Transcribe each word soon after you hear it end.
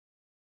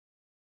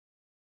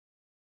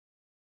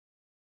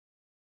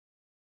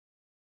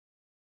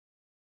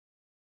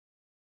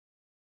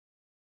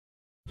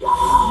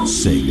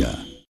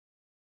Sega.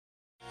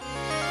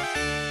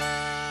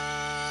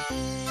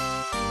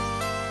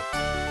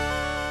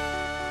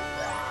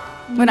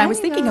 When I was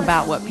thinking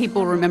about what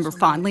people remember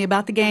fondly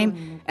about the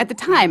game, at the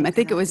time, I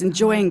think it was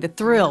enjoying the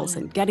thrills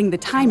and getting the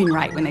timing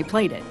right when they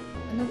played it.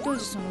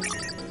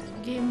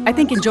 I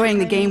think enjoying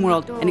the game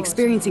world and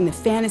experiencing the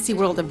fantasy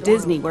world of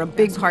Disney were a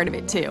big part of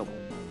it too.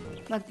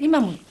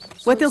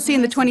 What they'll see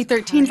in the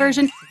 2013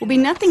 version will be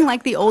nothing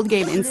like the old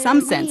game in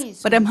some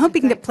sense, but I'm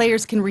hoping that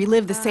players can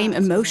relive the same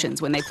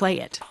emotions when they play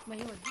it.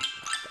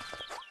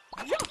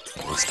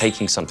 It's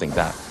taking something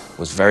that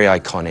was very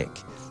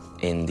iconic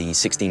in the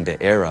 16-bit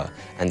era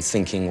and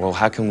thinking, well,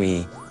 how can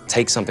we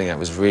take something that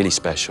was really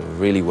special,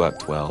 really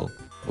worked well,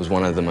 was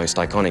one of the most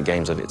iconic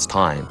games of its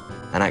time,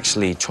 and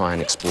actually try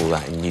and explore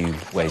that in new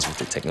ways with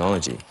the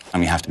technology.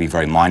 And you have to be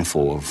very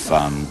mindful of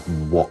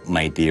what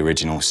made the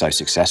original so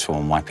successful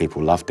and why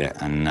people loved it,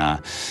 and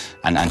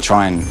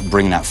try and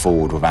bring that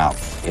forward without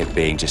it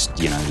being just,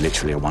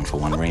 literally a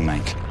one-for-one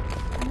remake.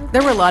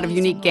 There were a lot of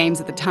unique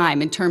games at the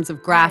time in terms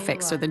of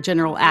graphics or the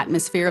general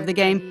atmosphere of the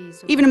game.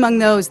 Even among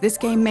those, this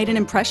game made an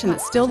impression that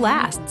still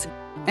lasts.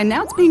 And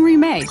now it's being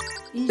remade.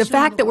 The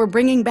fact that we're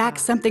bringing back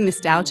something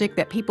nostalgic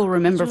that people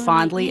remember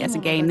fondly as a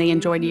game they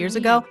enjoyed years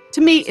ago,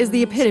 to me, is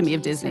the epitome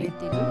of Disney.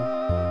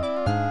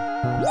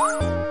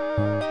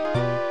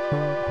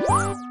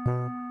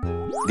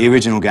 The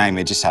original game,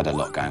 it just had a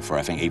lot going for it.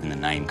 I think even the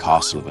name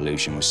Castle of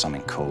Illusion was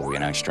something cool,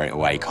 straight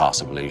away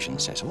Castle of Illusion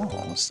says, oh,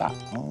 what's that?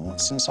 Oh,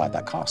 what's inside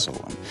that castle?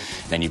 And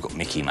then you've got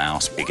Mickey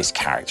Mouse, biggest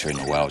character in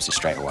the world, so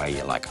straight away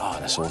you're like, oh,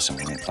 that's awesome,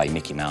 we're going to play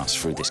Mickey Mouse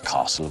through this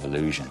Castle of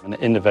Illusion. And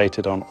it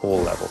innovated on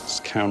all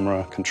levels,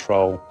 camera,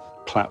 control,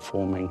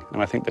 platforming,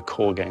 and I think the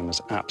core gamers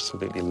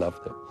absolutely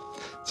loved it.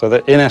 So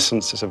that in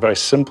essence, it's a very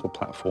simple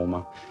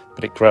platformer,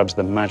 but it grabs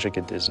the magic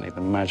of Disney,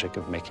 the magic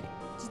of Mickey.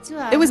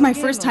 It was my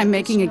first time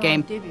making a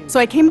game, so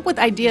I came up with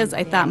ideas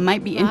I thought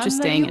might be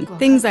interesting and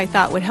things I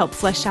thought would help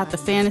flesh out the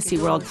fantasy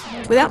world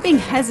without being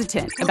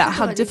hesitant about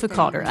how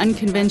difficult or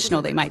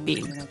unconventional they might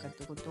be.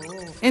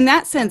 In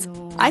that sense,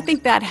 I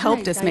think that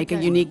helped us make a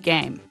unique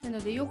game.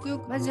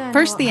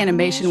 First, the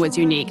animation was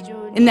unique,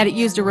 in that it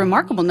used a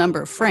remarkable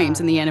number of frames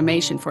in the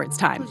animation for its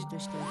time.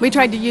 We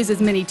tried to use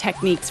as many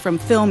techniques from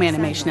film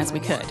animation as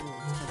we could.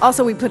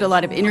 Also, we put a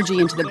lot of energy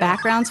into the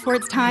backgrounds for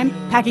its time,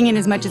 packing in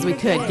as much as we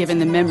could given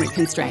the memory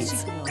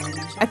constraints.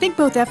 I think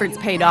both efforts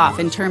paid off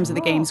in terms of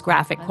the game's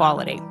graphic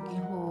quality.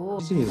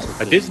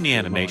 A Disney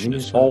animation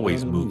is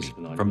always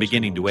moving, from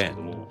beginning to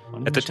end.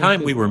 At the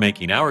time we were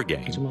making our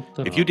game,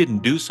 if you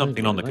didn't do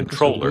something on the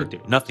controller,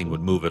 nothing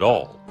would move at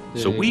all.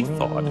 So we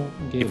thought,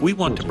 if we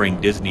want to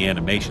bring Disney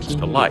animations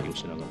to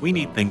life, we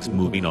need things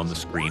moving on the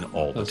screen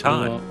all the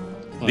time.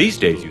 These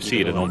days you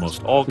see it in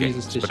almost all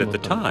games, but at the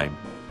time,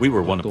 we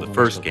were one of the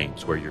first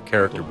games where your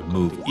character would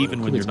move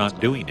even when you're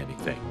not doing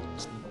anything.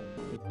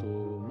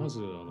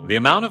 The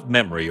amount of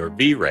memory, or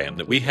VRAM,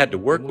 that we had to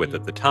work with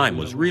at the time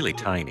was really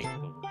tiny.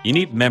 You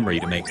need memory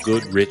to make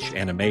good, rich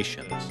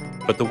animations,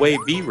 but the way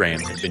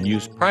VRAM had been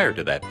used prior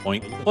to that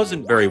point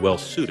wasn't very well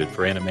suited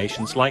for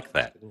animations like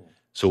that.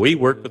 So we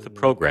worked with the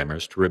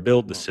programmers to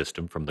rebuild the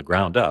system from the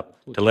ground up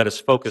to let us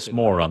focus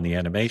more on the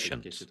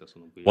animations.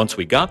 Once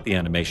we got the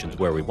animations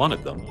where we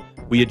wanted them,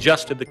 we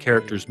adjusted the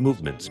character's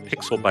movements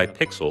pixel by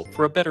pixel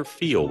for a better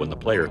feel when the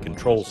player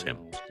controls him.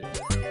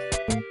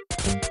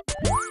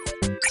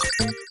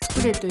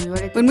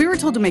 When we were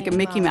told to make a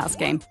Mickey Mouse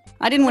game,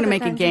 I didn't want to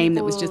make a game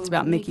that was just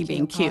about Mickey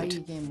being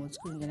cute.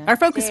 Our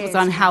focus was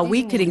on how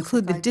we could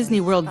include the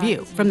Disney World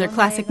view from their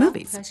classic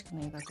movies.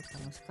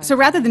 So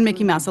rather than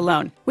Mickey Mouse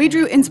alone, we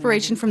drew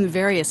inspiration from the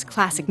various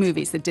classic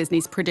movies that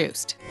Disney's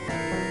produced.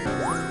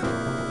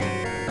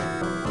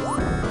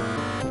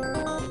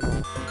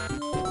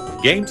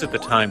 Games at the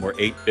time were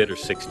 8-bit or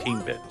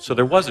 16-bit, so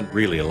there wasn't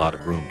really a lot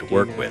of room to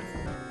work with.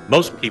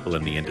 Most people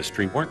in the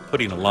industry weren't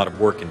putting a lot of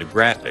work into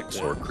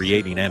graphics or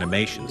creating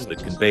animations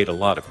that conveyed a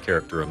lot of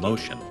character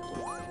emotion.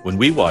 When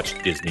we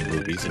watched Disney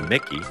movies and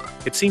Mickey,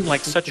 it seemed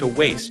like such a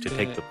waste to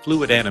take the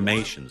fluid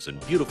animations and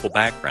beautiful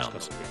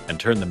backgrounds and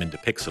turn them into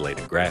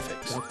pixelated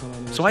graphics.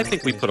 So I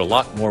think we put a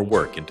lot more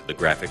work into the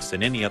graphics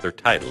than any other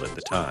title at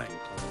the time.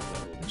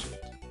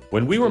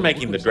 When we were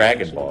making the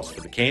Dragon Boss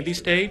for the Candy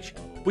stage,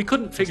 we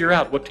couldn't figure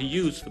out what to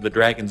use for the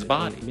dragon's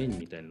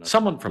body.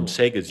 Someone from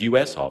Sega's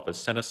US office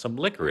sent us some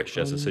licorice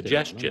as a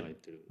suggestion.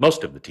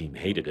 Most of the team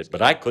hated it,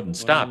 but I couldn't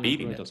stop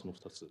eating it.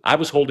 I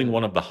was holding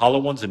one of the hollow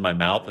ones in my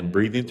mouth and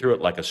breathing through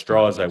it like a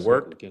straw as I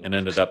worked, and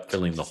ended up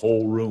filling the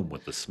whole room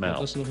with the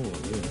smell.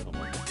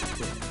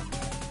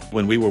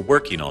 When we were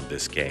working on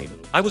this game,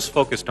 I was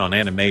focused on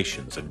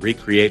animations and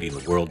recreating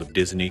the world of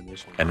Disney,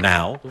 and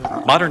now,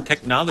 modern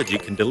technology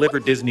can deliver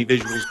Disney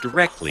visuals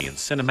directly and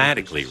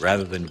cinematically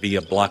rather than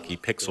via blocky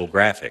pixel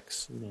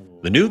graphics.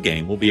 The new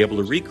game will be able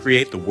to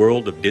recreate the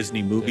world of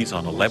Disney movies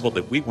on a level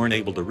that we weren't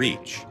able to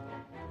reach.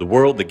 The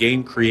world the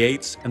game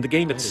creates, and the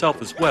game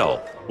itself as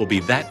well, will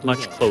be that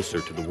much closer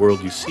to the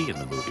world you see in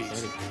the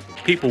movies.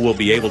 People will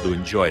be able to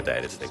enjoy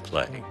that as they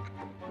play.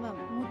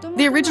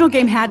 The original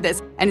game had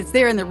this, and it's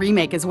there in the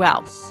remake as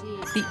well.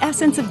 the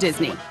essence of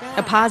Disney,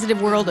 a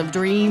positive world of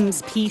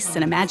dreams, peace,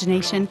 and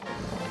imagination.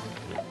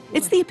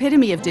 It's the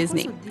epitome of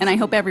Disney, and I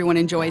hope everyone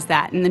enjoys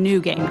that in the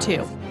new game,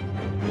 too.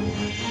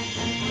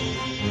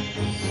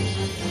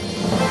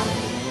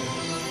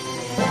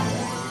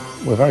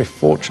 We're very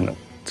fortunate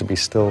to be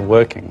still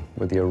working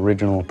with the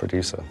original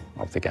producer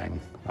of the game.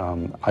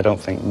 I don't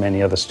think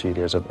many other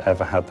studios have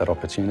ever had that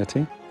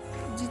opportunity.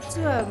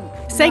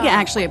 Sega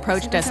actually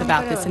approached us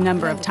about this a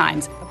number of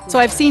times, so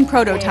I've seen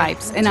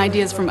prototypes and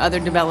ideas from other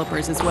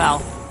developers as well.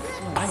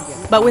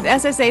 But with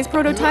SSA's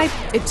prototype,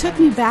 it took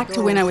me back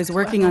to when I was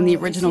working on the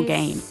original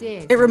game.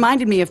 It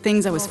reminded me of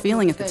things I was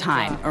feeling at the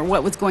time, or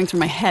what was going through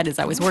my head as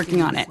I was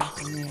working on it.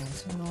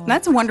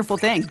 That's a wonderful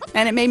thing,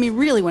 and it made me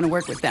really want to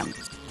work with them.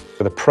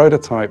 The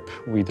prototype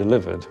we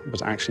delivered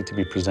was actually to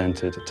be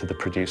presented to the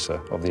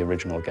producer of the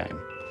original game.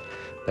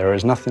 There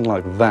is nothing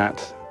like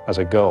that as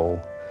a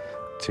goal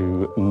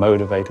to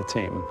motivate a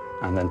team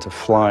and then to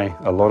fly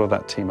a lot of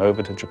that team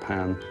over to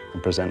Japan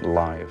and present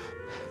live.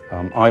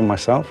 I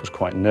myself was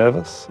quite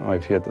nervous.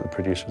 I've heard that the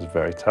producer was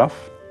very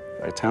tough,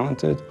 very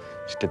talented.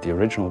 She did the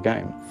original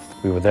game.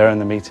 We were there in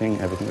the meeting,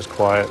 everything was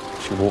quiet.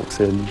 She walks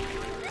in,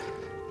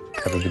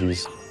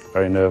 everybody's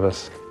very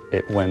nervous.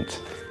 It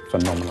went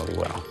phenomenally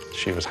well.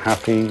 She was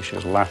happy, she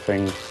was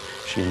laughing,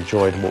 she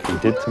enjoyed what we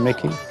did to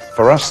Mickey.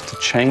 For us to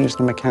change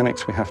the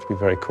mechanics, we have to be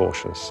very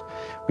cautious.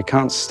 We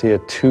can't steer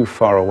too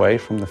far away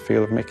from the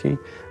feel of Mickey,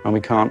 and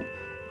we can't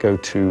go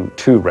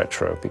too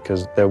retro,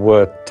 because there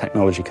were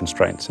technology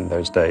constraints in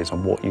those days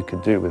on what you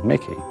could do with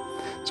Mickey.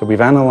 So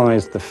we've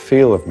analyzed the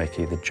feel of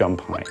Mickey, the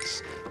jump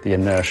heights, the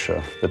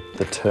inertia,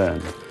 the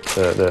turn,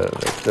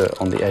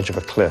 on the edge of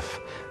a cliff,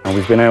 and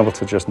we've been able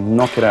to just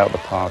knock it out of the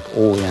park,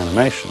 all the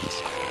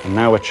animations. And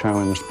now we're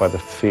challenged by the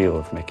feel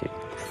of Mickey.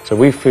 So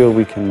we feel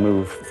we can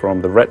move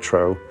from the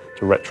retro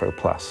to retro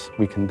plus.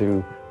 We can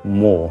do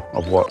more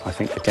of what I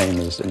think the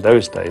gamers in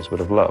those days would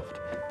have loved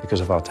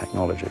because of our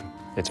technology.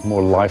 It's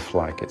more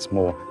lifelike, it's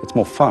more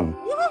fun.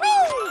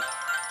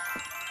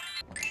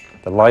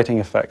 The lighting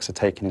effects are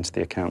taken into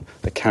the account,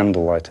 the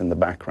candlelight in the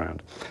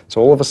background.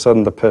 So all of a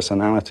sudden the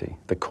personality,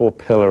 the core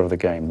pillar of the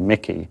game,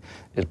 Mickey,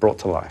 is brought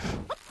to life.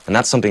 And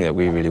that's something that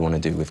we really want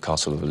to do with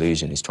Castle of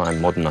Illusion, is try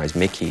and modernize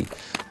Mickey,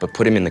 but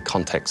put him in the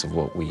context of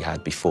what we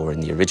had before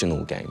in the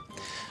original game.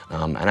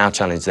 And our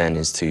challenge then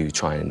is to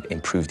try and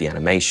improve the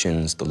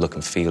animations, the look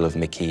and feel of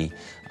Mickey,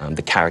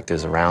 the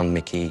characters around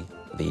Mickey,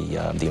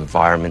 the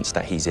environments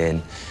that he's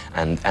in,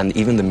 and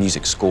even the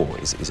music score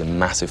is a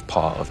massive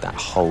part of that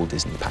whole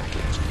Disney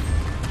package.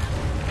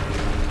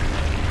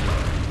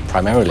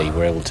 Primarily,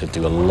 we're able to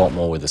do a lot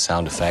more with the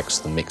sound effects,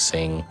 the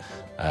mixing,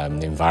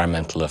 the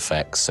environmental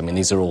effects. I mean,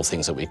 these are all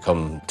things that we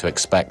come to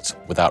expect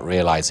without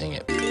realizing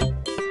it.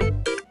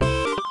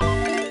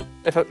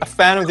 If a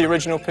fan of the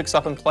original picks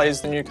up and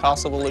plays the new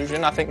Castle of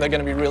Illusion, I think they're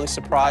going to be really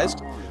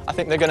surprised. I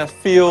think they're going to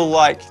feel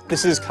like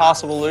this is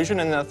Castle of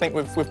Illusion, and I think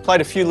we've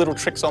played a few little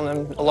tricks on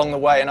them along the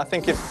way. And I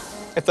think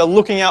if they're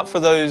looking out for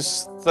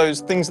those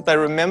things that they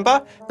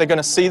remember, they're going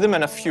to see them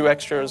and a few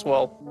extra as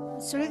well.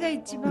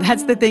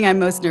 That's the thing I'm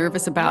most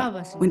nervous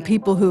about. When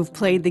people who've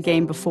played the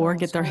game before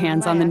get their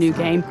hands on the new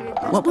game,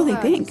 what will they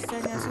think?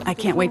 I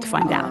can't wait to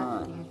find out.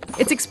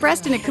 It's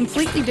expressed in a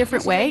completely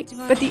different way,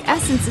 but the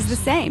essence is the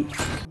same.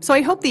 So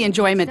I hope the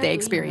enjoyment they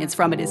experience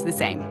from it is the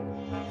same.